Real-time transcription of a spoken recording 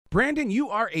Brandon, you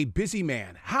are a busy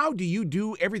man. How do you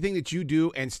do everything that you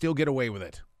do and still get away with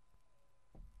it?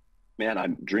 Man,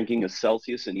 I'm drinking a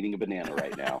Celsius and eating a banana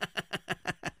right now.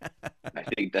 I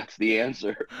think that's the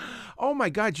answer. Oh my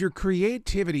God, your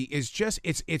creativity is just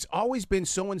it's always been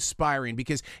so inspiring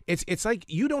because it's like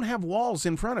you don't have walls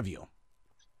in front of you.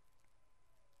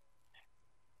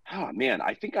 Oh man,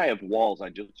 I think I have walls. I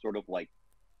just sort of like,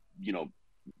 you know,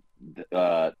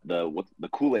 the what the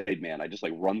Kool-Aid man. I just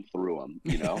like run through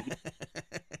them.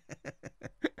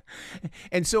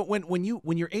 And so when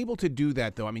you're able to do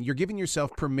that though, I mean, you're giving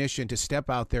yourself permission to step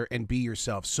out there and be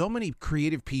yourself. So many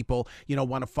creative people,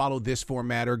 want to follow this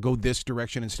format or go this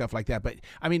direction and stuff like that. But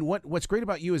I mean, what's great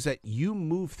about you is that you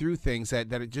move through things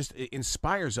that it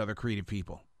inspires other creative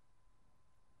people.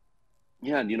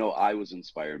 Yeah, and I was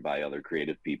inspired by other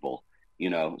creative people.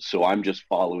 So I'm just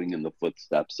following in the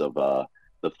footsteps of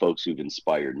the folks who've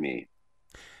inspired me.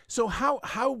 So how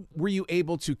were you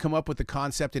able to come up with the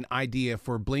concept and idea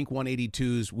for Blink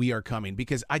 182's "We Are Coming"?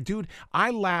 Because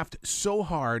I laughed so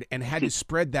hard and had to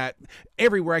spread that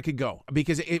everywhere I could go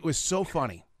because it was so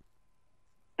funny.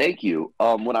 Thank you.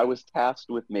 When I was tasked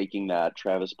with making that,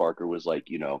 Travis Barker was like,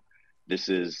 this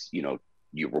is,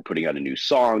 we're putting out a new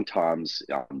song. Tom's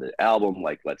on the album.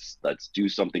 Like, let's do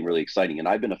something really exciting. And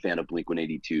I've been a fan of Blink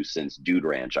 182 since Dude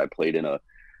Ranch. I played in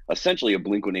essentially a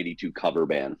Blink 182 cover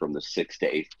band from the sixth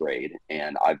to eighth grade,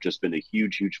 and I've just been a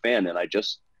huge fan. And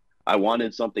I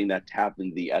wanted something that tapped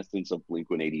into the essence of Blink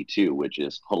 182, which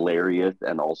is hilarious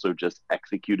and also just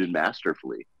executed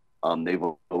masterfully. They've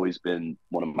always been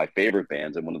one of my favorite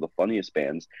bands and one of the funniest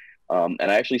bands. And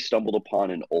I actually stumbled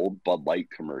upon an old Bud Light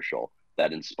commercial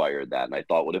that inspired that. And I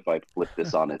thought, what if I flipped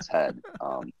this on its head?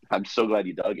 I'm so glad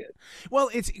you dug it. Well,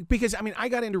 it's because, I mean, I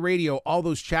got into radio all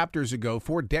those chapters ago,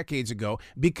 4 decades ago,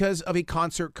 because of a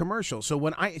concert commercial.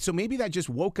 So so maybe that just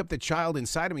woke up the child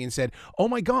inside of me and said, oh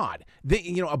my God,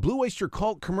 a Blue Oyster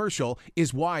Cult commercial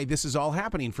is why this is all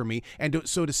happening for me. And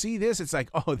so to see this, it's like,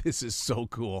 oh, this is so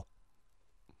cool.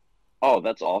 Oh,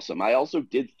 that's awesome. I also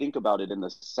did think about it in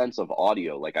the sense of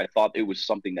audio. Like, I thought it was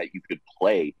something that you could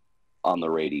play on the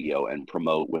radio and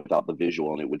promote without the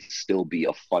visual, and it would still be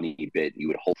a funny bit. You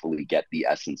would hopefully get the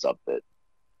essence of it.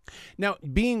 Now,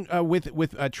 being with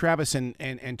Travis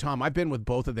and Tom, I've been with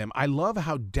both of them. I love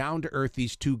how down to earth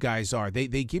these two guys are. They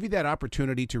give you that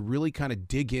opportunity to really kind of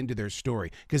dig into their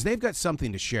story because they've got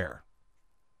something to share.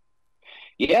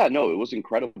 Yeah, no, it was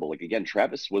incredible. Like, again,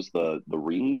 Travis was the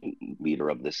ringleader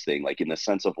of this thing, like in the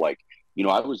sense of like,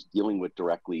 I was dealing with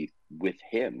directly with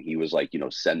him. He was like,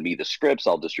 send me the scripts,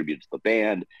 I'll distribute it to the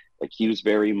band. Like, he was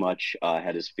very much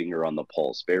had his finger on the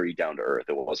pulse, very down to earth.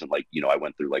 It wasn't like, I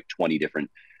went through like 20 different,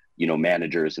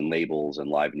 managers and labels and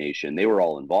Live Nation. They were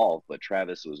all involved, but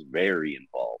Travis was very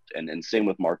involved. And same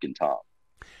with Mark and Tom.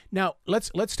 Now,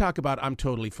 let's talk about "I'm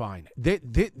Totally Fine."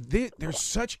 There's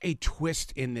such a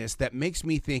twist in this that makes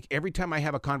me think every time I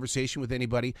have a conversation with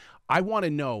anybody, I want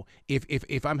to know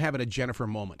if I'm having a Jennifer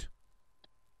moment.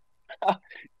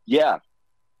 Yeah,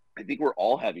 I think we're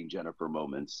all having Jennifer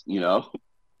moments.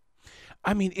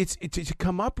 I mean, it's to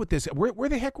come up with this. Where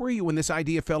the heck were you when this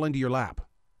idea fell into your lap?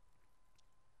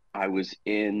 I was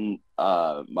in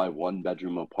my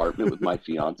one-bedroom apartment with my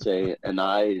fiance and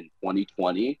I in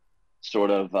 2020.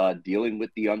 Sort of dealing with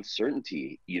the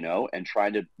uncertainty, and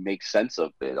trying to make sense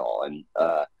of it all. And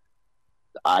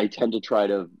I tend to try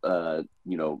to,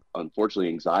 unfortunately,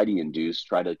 anxiety induced,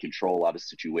 try to control a lot of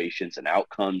situations and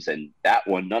outcomes. And that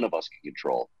one, none of us can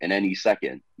control in any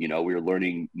second. We were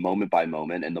learning moment by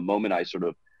moment. And the moment I sort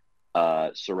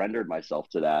of surrendered myself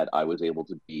to that, I was able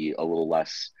to be a little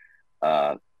less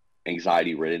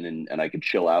anxiety ridden and I could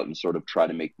chill out and sort of try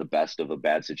to make the best of a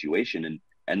bad situation.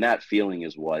 And that feeling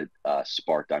is what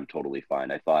sparked "I'm Totally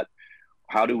Fine." I thought,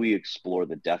 how do we explore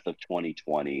the death of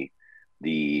 2020,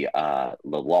 the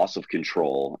loss of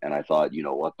control? And I thought,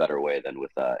 what better way than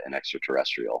with an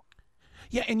extraterrestrial?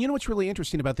 Yeah, and what's really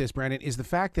interesting about this, Brandon, is the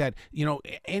fact that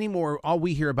anymore all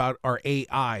we hear about are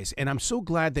AIs, and I'm so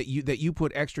glad that you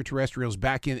put extraterrestrials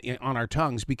back in on our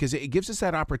tongues because it gives us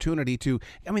that opportunity to.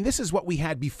 I mean, this is what we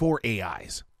had before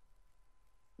AIs.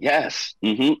 Yes,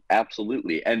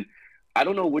 absolutely. And I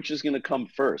don't know which is going to come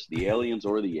first, the aliens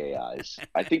or the AIs.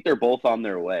 I think they're both on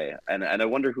their way, and I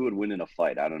wonder who would win in a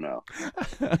fight. I don't know.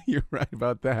 You're right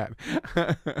about that.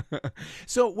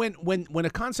 So when a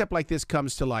concept like this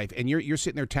comes to life, and you're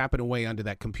sitting there tapping away onto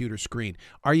that computer screen,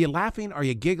 are you laughing? Are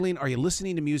you giggling? Are you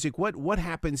listening to music? What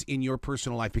happens in your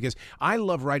personal life? Because I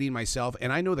love writing myself,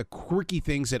 and I know the quirky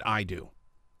things that I do.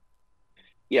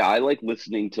 Yeah, I like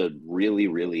listening to really,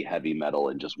 really heavy metal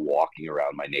and just walking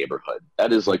around my neighborhood.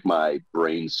 That is like my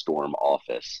brainstorm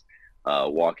office.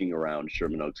 walking around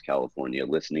Sherman Oaks, California,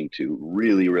 listening to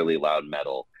really, really loud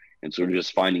metal and sort of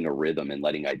just finding a rhythm and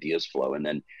letting ideas flow. And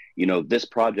then, this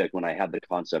project, when I had the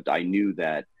concept, I knew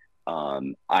that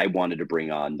I wanted to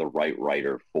bring on the right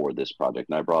writer for this project.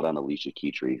 And I brought on Alisha,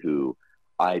 who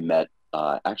I met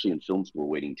actually in film school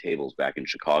waiting tables back in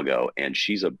Chicago. And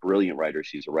she's a brilliant writer.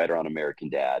 She's a writer on American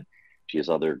Dad. She has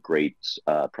other great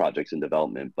projects in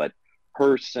development, but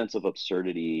her sense of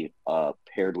absurdity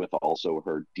paired with also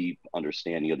her deep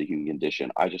understanding of the human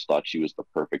condition, I just thought she was the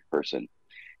perfect person.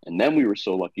 And then we were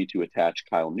so lucky to attach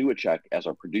Kyle Newacheck as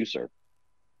our producer.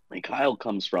 And Kyle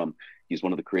he's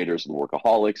one of the creators of the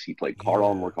Workaholics. He played Carl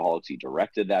on Workaholics. He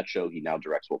directed that show. He now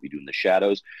directs What We Do in the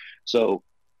Shadows. So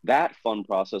that fun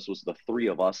process was the three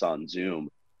of us on Zoom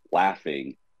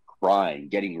laughing, crying,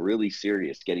 getting really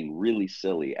serious, getting really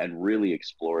silly, and really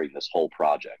exploring this whole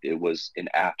project. It was an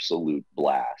absolute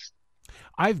blast.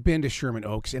 I've been to Sherman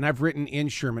Oaks, and I've written in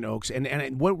Sherman Oaks,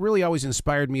 and what really always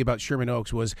inspired me about Sherman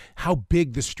Oaks was how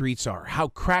big the streets are, how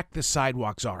cracked the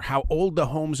sidewalks are, how old the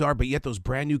homes are, but yet those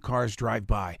brand new cars drive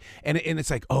by, and it's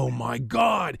like, oh my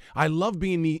God, I love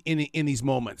being in these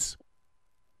moments.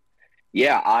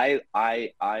 Yeah,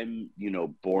 I'm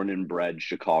born and bred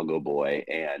Chicago boy,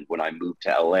 and when I moved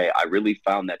to LA, I really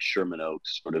found that Sherman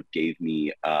Oaks sort of gave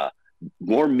me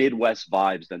more Midwest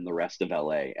vibes than the rest of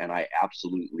LA, and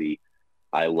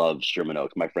I love Sherman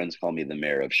Oaks. My friends call me the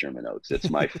mayor of Sherman Oaks. It's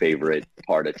my favorite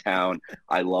part of town.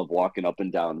 I love walking up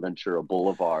and down Ventura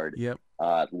Boulevard,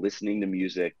 listening to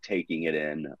music, taking it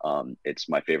in. It's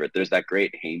my favorite. There's that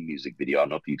great Haim music video. I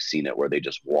don't know if you've seen it, where they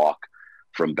just walk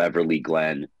from Beverly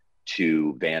Glen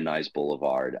to Van Nuys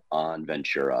Boulevard on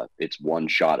Ventura. It's one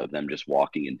shot of them just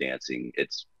walking and dancing.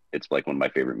 It's like one of my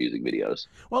favorite music videos.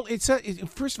 Well,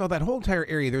 first of all, that whole entire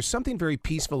area, there's something very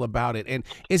peaceful about it. And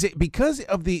is it because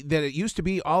of that it used to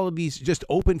be all of these just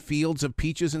open fields of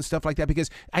peaches and stuff like that? Because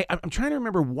I'm trying to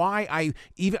remember why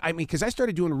because I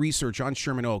started doing research on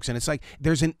Sherman Oaks, and it's like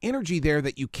there's an energy there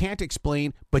that you can't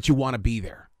explain, but you want to be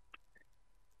there.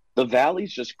 The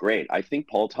valley's just great. I think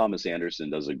Paul Thomas Anderson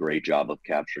does a great job of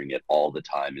capturing it all the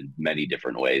time in many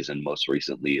different ways, and most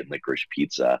recently in Licorice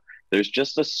Pizza. There's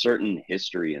just a certain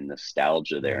history and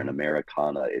nostalgia there in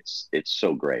Americana. It's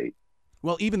so great.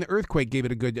 Well, even the earthquake gave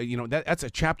it a good, that's a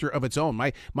chapter of its own.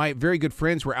 My very good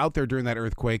friends were out there during that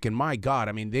earthquake, and my God,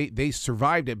 I mean, they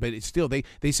survived it, but it's still,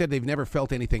 they said they've never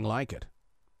felt anything like it.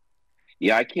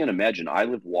 Yeah, I can't imagine. I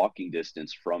live walking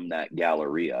distance from that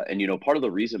Galleria. And, part of the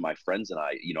reason my friends and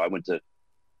I went to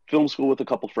film school with a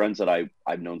couple friends that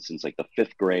I've known since like the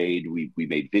 5th grade. We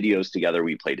made videos together.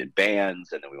 We played in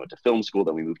bands, and then we went to film school.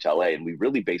 Then we moved to LA, and we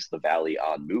really based the Valley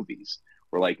on movies.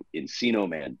 We're like Encino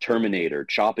Man, Terminator,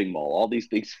 Chopping Mall, all these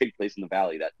things take place in the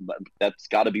Valley. That's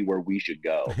got to be where we should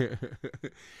go.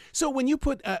 So when you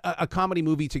put a comedy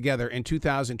movie together in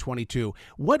 2022,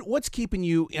 what's keeping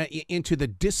you into the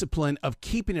discipline of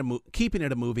keeping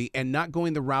it a movie and not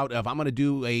going the route of I'm going to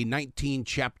do a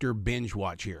 19-chapter binge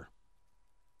watch here?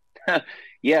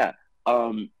 Yeah.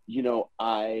 I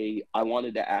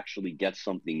wanted to actually get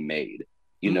something made.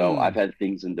 I've had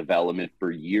things in development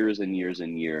for years and years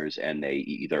and years, and they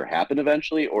either happen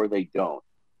eventually or they don't.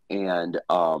 And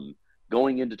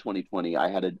going into 2020, I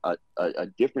had a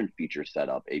different feature set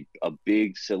up, a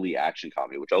big, silly action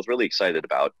comedy, which I was really excited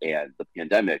about. And the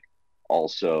pandemic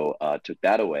also took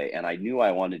that away. And I knew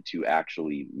I wanted to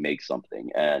actually make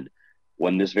something. And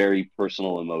when this very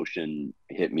personal emotion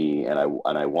hit me, and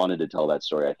I wanted to tell that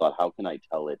story, I thought, how can I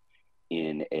tell it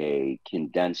in a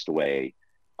condensed way,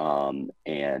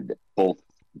 and both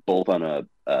on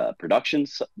a production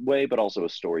way, but also a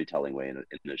storytelling way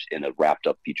in a wrapped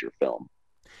up feature film.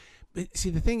 But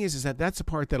see, the thing is that that's the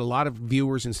part that a lot of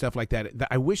viewers and stuff like that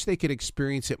I wish they could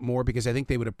experience it more, because I think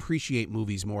they would appreciate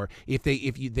movies more if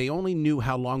they only knew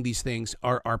how long these things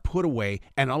are put away,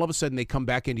 and all of a sudden they come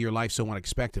back into your life so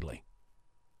unexpectedly.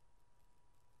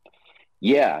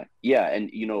 Yeah.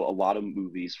 And, a lot of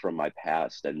movies from my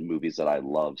past and movies that I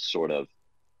love sort of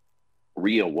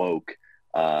reawoke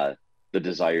the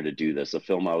desire to do this. A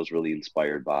film I was really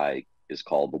inspired by is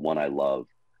called The One I Love,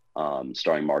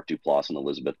 starring Mark Duplass and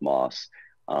Elizabeth Moss.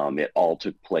 It all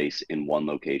took place in one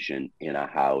location in a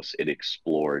house. It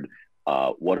explored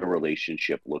what a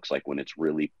relationship looks like when it's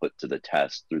really put to the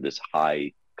test through this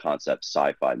high concept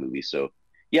sci-fi movie. So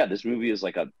yeah, this movie is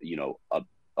like a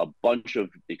bunch of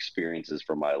experiences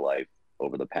from my life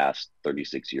over the past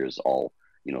 36 years, all,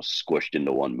 squished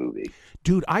into one movie.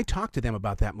 Dude, I talked to them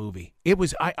about that movie. It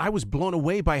was, I was blown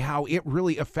away by how it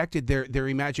really affected their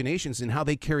imaginations and how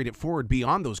they carried it forward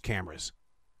beyond those cameras.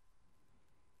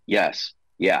 Yes.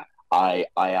 Yeah. I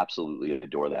absolutely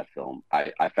adore that film.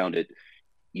 I found it,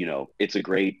 it's a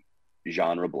great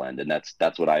genre blend. And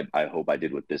that's what I hope I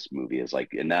did with this movie, is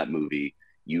like, in that movie,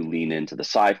 you lean into the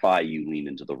sci-fi, you lean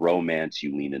into the romance,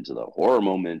 you lean into the horror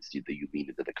moments, you lean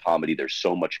into the comedy. There's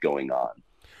so much going on.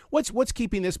 What's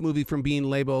keeping this movie from being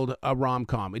labeled a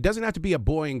rom-com? It doesn't have to be a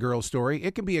boy and girl story.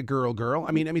 It can be a girl.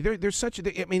 I mean, there's such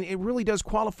a. I mean, it really does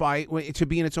qualify to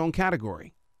be in its own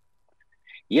category.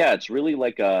 Yeah, it's really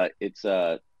like it's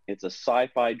a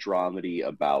sci-fi dramedy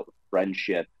about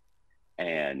friendship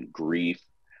and grief.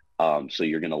 So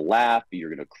you're gonna laugh, you're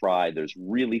gonna cry. There's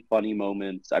really funny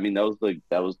moments. I mean, that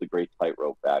was the great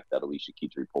tightrope act that Alisha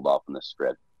Ketry pulled off in the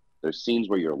script. There's scenes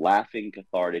where you're laughing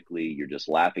cathartically, you're just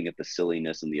laughing at the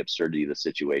silliness and the absurdity of the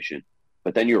situation,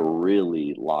 but then you're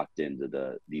really locked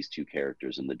into these two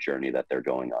characters and the journey that they're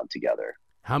going on together.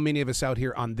 How many of us out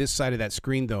here on this side of that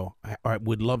screen, though,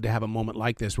 would love to have a moment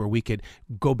like this where we could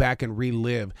go back and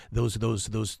relive those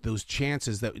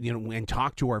chances that, you know, and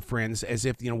talk to our friends as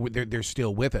if, you know, they're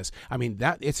still with us. I mean,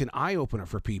 it's an eye opener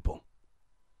for people.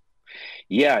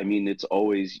 Yeah, I mean, it's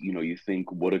always, you know, you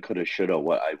think woulda, coulda, shoulda,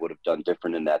 what I would have done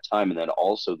different in that time. And then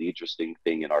also the interesting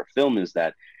thing in our film is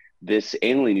that this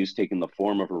alien who's taken the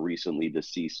form of her recently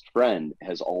deceased friend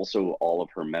has also all of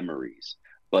her memories,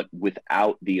 but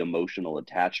without the emotional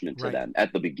attachment to them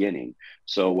at the beginning.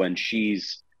 So when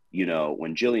she's, you know,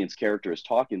 when Jillian's character is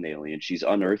talking to the alien, she's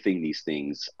unearthing these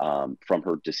things from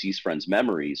her deceased friend's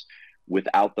memories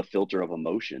without the filter of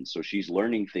emotion. So she's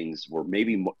learning things were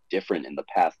maybe different in the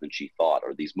past than she thought,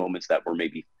 or these moments that were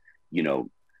maybe, you know,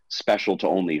 special to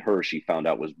only her, she found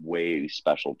out was way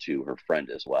special to her friend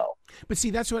as well. But see,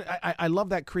 that's what I love,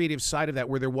 that creative side of that,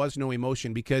 where there was no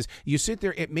emotion, because you sit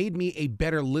there, it made me a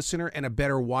better listener and a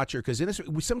better watcher, because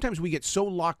sometimes we get so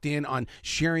locked in on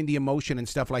sharing the emotion and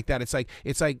stuff like that. It's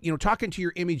like, you know, talking to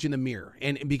your image in the mirror,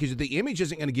 and because the image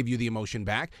isn't going to give you the emotion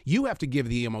back, you have to give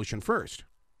the emotion first.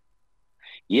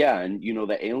 Yeah, and you know,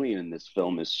 the alien in this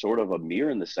film is sort of a mirror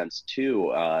in the sense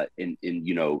too. In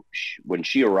you know, when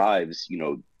she arrives, you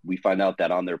know, we find out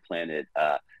that on their planet,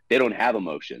 they don't have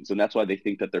emotions, and that's why they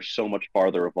think that they're so much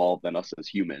farther evolved than us as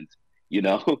humans. You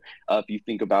know, if you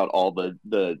think about all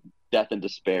the death and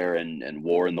despair and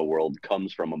war in the world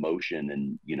comes from emotion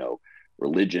and, you know,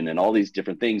 religion and all these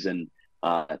different things, and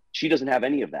she doesn't have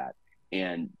any of that.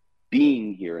 And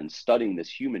being here and studying this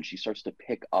human, she starts to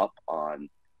pick up on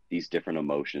these different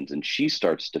emotions, and she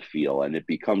starts to feel, and it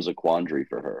becomes a quandary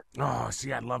for her. Oh,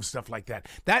 see, I love stuff like that.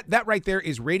 That right there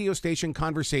is radio station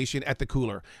conversation at the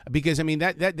cooler, because I mean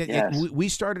yes. We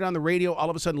started on the radio. All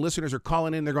of a sudden, listeners are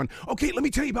calling in. They're going, "Okay, let me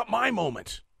tell you about my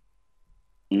moment."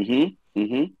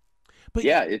 But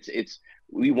yeah, it's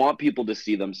we want people to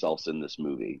see themselves in this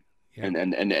movie, yeah.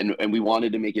 and we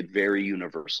wanted to make it very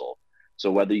universal.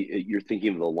 So whether you're thinking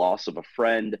of the loss of a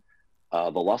friend, the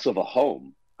loss of a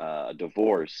home, a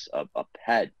divorce, a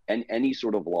pet, and any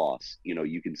sort of loss, you know,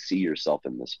 you can see yourself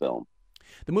in this film.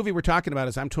 The movie we're talking about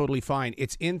is I'm Totally Fine.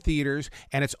 It's in theaters,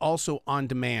 and it's also on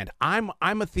demand. I'm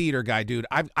a theater guy, dude.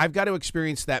 I've got to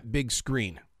experience that big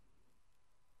screen.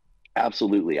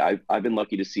 Absolutely. I've been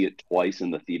lucky to see it twice in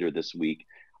the theater this week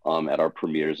at our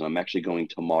premieres. I'm actually going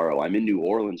tomorrow. I'm in New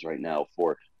Orleans right now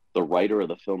for the writer of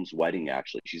the film's wedding,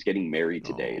 actually. She's getting married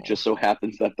today. It just so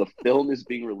happens that the film is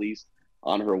being released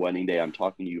on her wedding day. I'm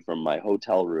talking to you from my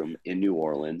hotel room in New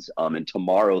Orleans. And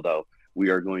tomorrow, though, we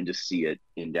are going to see it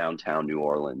in downtown New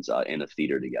Orleans in a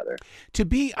theater together.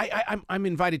 I'm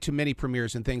invited to many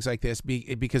premieres and things like this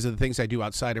because of the things I do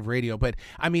outside of radio. But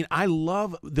I mean, I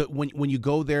love when you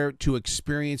go there to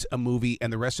experience a movie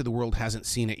and the rest of the world hasn't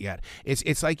seen it yet.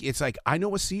 It's like I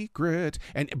know a secret,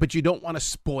 but you don't want to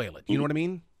spoil it. You know what I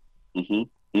mean?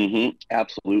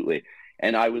 Absolutely.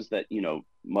 And I was that, you know,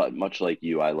 much like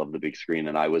you, I love the big screen,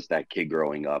 and I was that kid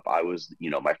growing up. I was,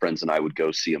 you know, my friends and I would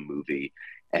go see a movie,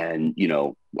 and, you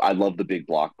know, I love the big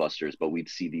blockbusters, but we'd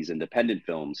see these independent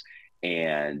films,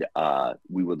 and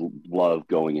we would love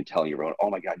going and telling everyone,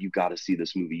 "Oh my God, you got to see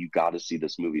this movie. You got to see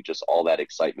this movie." Just all that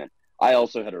excitement. I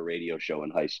also had a radio show in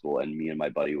high school, and me and my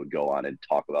buddy would go on and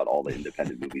talk about all the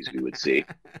independent movies we would see.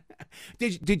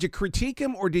 Did you critique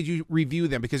them or did you review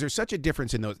them? Because there's such a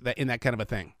difference in that kind of a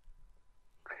thing.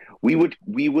 We would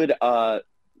review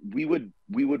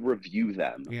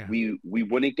them. Yeah. We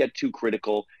wouldn't get too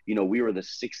critical. You know, we were the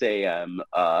 6 a.m.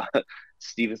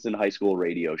 Stevenson High School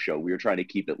radio show. We were trying to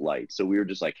keep it light. So we were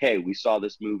just like, hey, we saw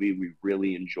this movie. We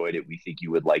really enjoyed it. We think you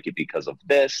would like it because of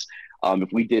this.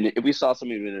 If we saw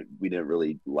something we didn't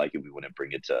really like it, we wouldn't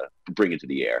bring it to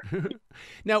the air.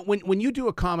 Now, when you do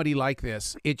a comedy like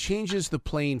this, it changes the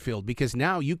playing field, because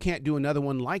now you can't do another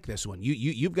one like this one.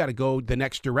 You've got to go the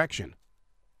next direction.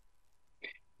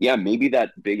 yeah, maybe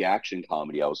that big action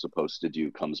comedy I was supposed to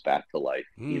do comes back to life.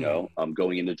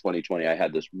 Going into 2020, I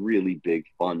had this really big,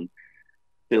 fun,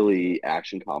 silly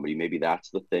action comedy. Maybe that's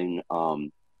the thing.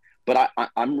 But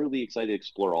I'm really excited to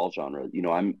explore all genres.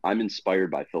 I'm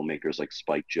inspired by filmmakers like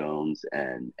Spike Jonze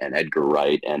and Edgar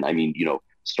Wright, and I mean,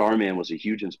 Starman was a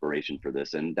huge inspiration for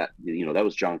this, and that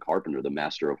was John Carpenter, the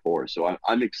master of horror. So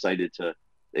I'm excited to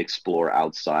explore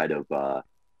outside of the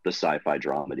sci-fi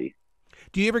dramedy.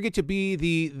 Do you ever get to be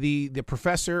the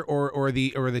professor or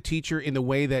the teacher in the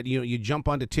way that you jump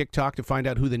onto TikTok to find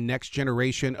out who the next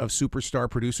generation of superstar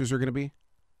producers are going to be?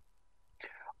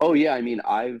 Oh yeah, I mean,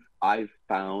 I've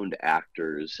found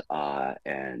actors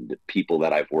and people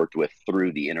that I've worked with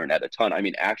through the internet a ton. I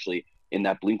mean, actually, in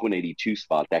that Blink-182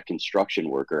 spot, that construction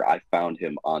worker, I found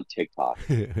him on TikTok.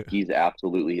 He's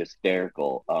absolutely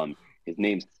hysterical. His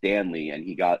name's Stanley, and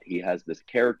he has this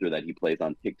character that he plays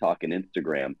on TikTok and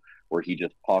Instagram where he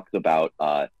just talks about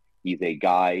he's a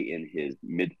guy in his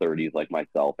mid-30s like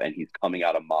myself, and he's coming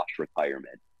out of mosh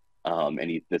retirement,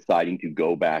 and he's deciding to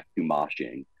go back to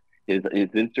moshing. His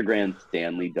Instagram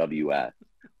Stanley WS.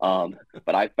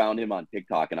 But I found him on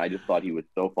TikTok, and I just thought he was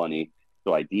so funny.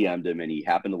 So I DM'd him, and he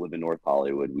happened to live in North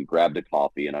Hollywood. We grabbed a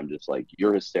coffee, and I'm just like,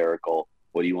 "You're hysterical.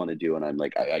 What do you want to do?" And I'm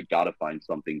like, I got to find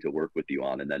something to work with you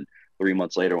on. And then 3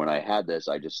 months later, when I had this,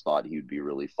 I just thought he would be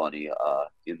really funny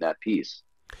in that piece.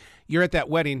 You're at that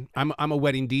wedding. I'm a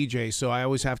wedding DJ, so I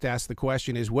always have to ask the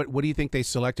question: is what do you think they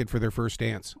selected for their first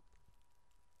dance?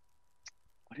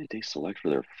 What did they select for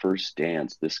their first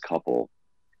dance, this couple?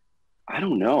 I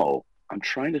don't know. I'm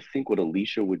trying to think what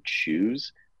Alisha would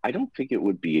choose. I don't think it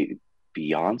would be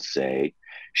Beyonce.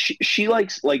 She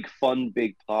likes like fun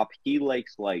big pop. He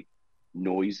likes like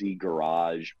noisy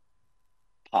garage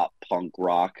pop punk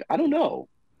rock. I don't know.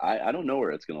 I don't know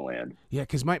where it's gonna land. Yeah,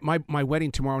 because my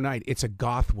wedding tomorrow night, it's a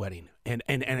goth wedding, and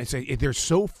they're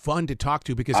so fun to talk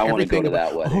to because I want to everything go to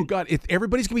that wedding. Oh God,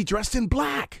 everybody's gonna be dressed in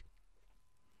black.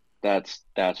 That's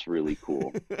really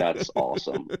cool. That's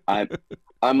awesome.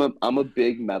 I'm a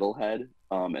big metalhead,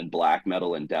 and black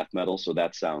metal and death metal, so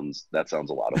that sounds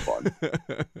a lot of fun.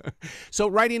 So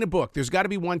writing a book, there's got to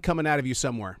be one coming out of you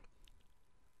somewhere.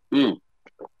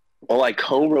 Well, I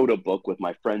co-wrote a book with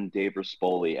my friend Dave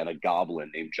Rispoli and a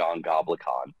goblin named John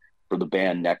Goblikon for the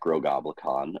band Necro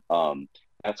Goblikon.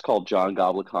 That's called John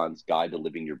Goblikon's Guide to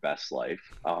Living Your Best Life.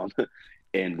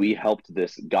 And we helped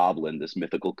this goblin, this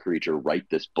mythical creature, write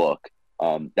this book.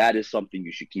 That is something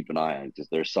you should keep an eye on because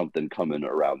there's something coming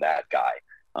around that guy.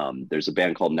 There's a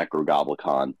band called Necro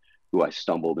Goblikon who I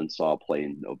stumbled and saw play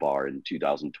in a bar in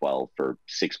 2012 for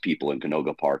 6 people in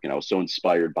Canoga Park. And I was so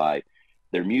inspired by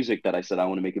their music that I said, I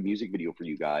want to make a music video for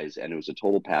you guys. And it was a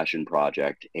total passion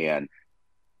project. And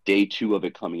day 2 of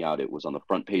it coming out, it was on the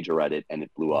front page of Reddit and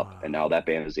it blew up. Wow. And now that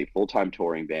band is a full-time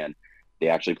touring band. They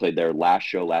actually played their last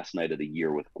show last night of the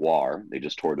year with Guar. They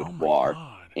just toured with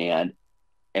Guar.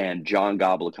 And John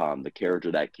Goblikon, the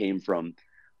character that came from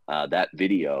that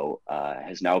video,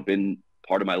 has now been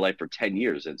part of my life for 10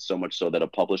 years. And so much so that a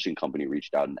publishing company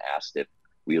reached out and asked if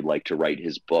we would like to write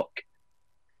his book.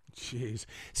 Jeez.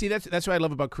 See, that's what I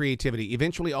love about creativity.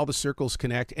 Eventually all the circles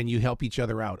connect and you help each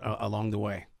other out along the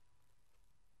way.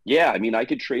 Yeah, I mean, I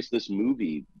could trace this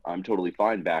movie, I'm Totally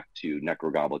Fine, back to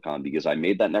Necro Goblikon because I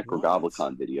made that Necro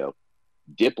Goblikon video.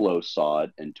 Diplo saw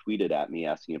it and tweeted at me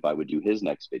asking if I would do his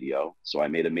next video. So I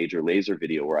made a Major Lazer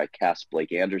video where I cast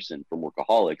Blake Anderson from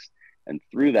Workaholics. And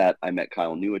through that, I met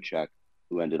Kyle Newacheck,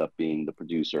 who ended up being the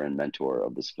producer and mentor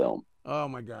of this film. Oh,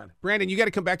 my God. Brandon, you got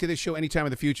to come back to this show anytime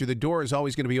in the future. The door is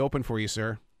always going to be open for you,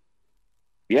 sir.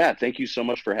 Yeah, thank you so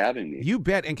much for having me. You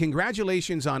bet, and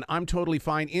congratulations on I'm Totally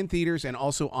Fine in theaters and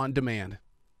also on demand.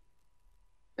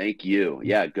 Thank you.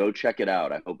 Yeah, go check it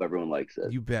out. I hope everyone likes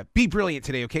it. You bet. Be brilliant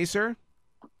today, okay, sir?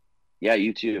 Yeah,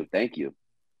 you too. Thank you.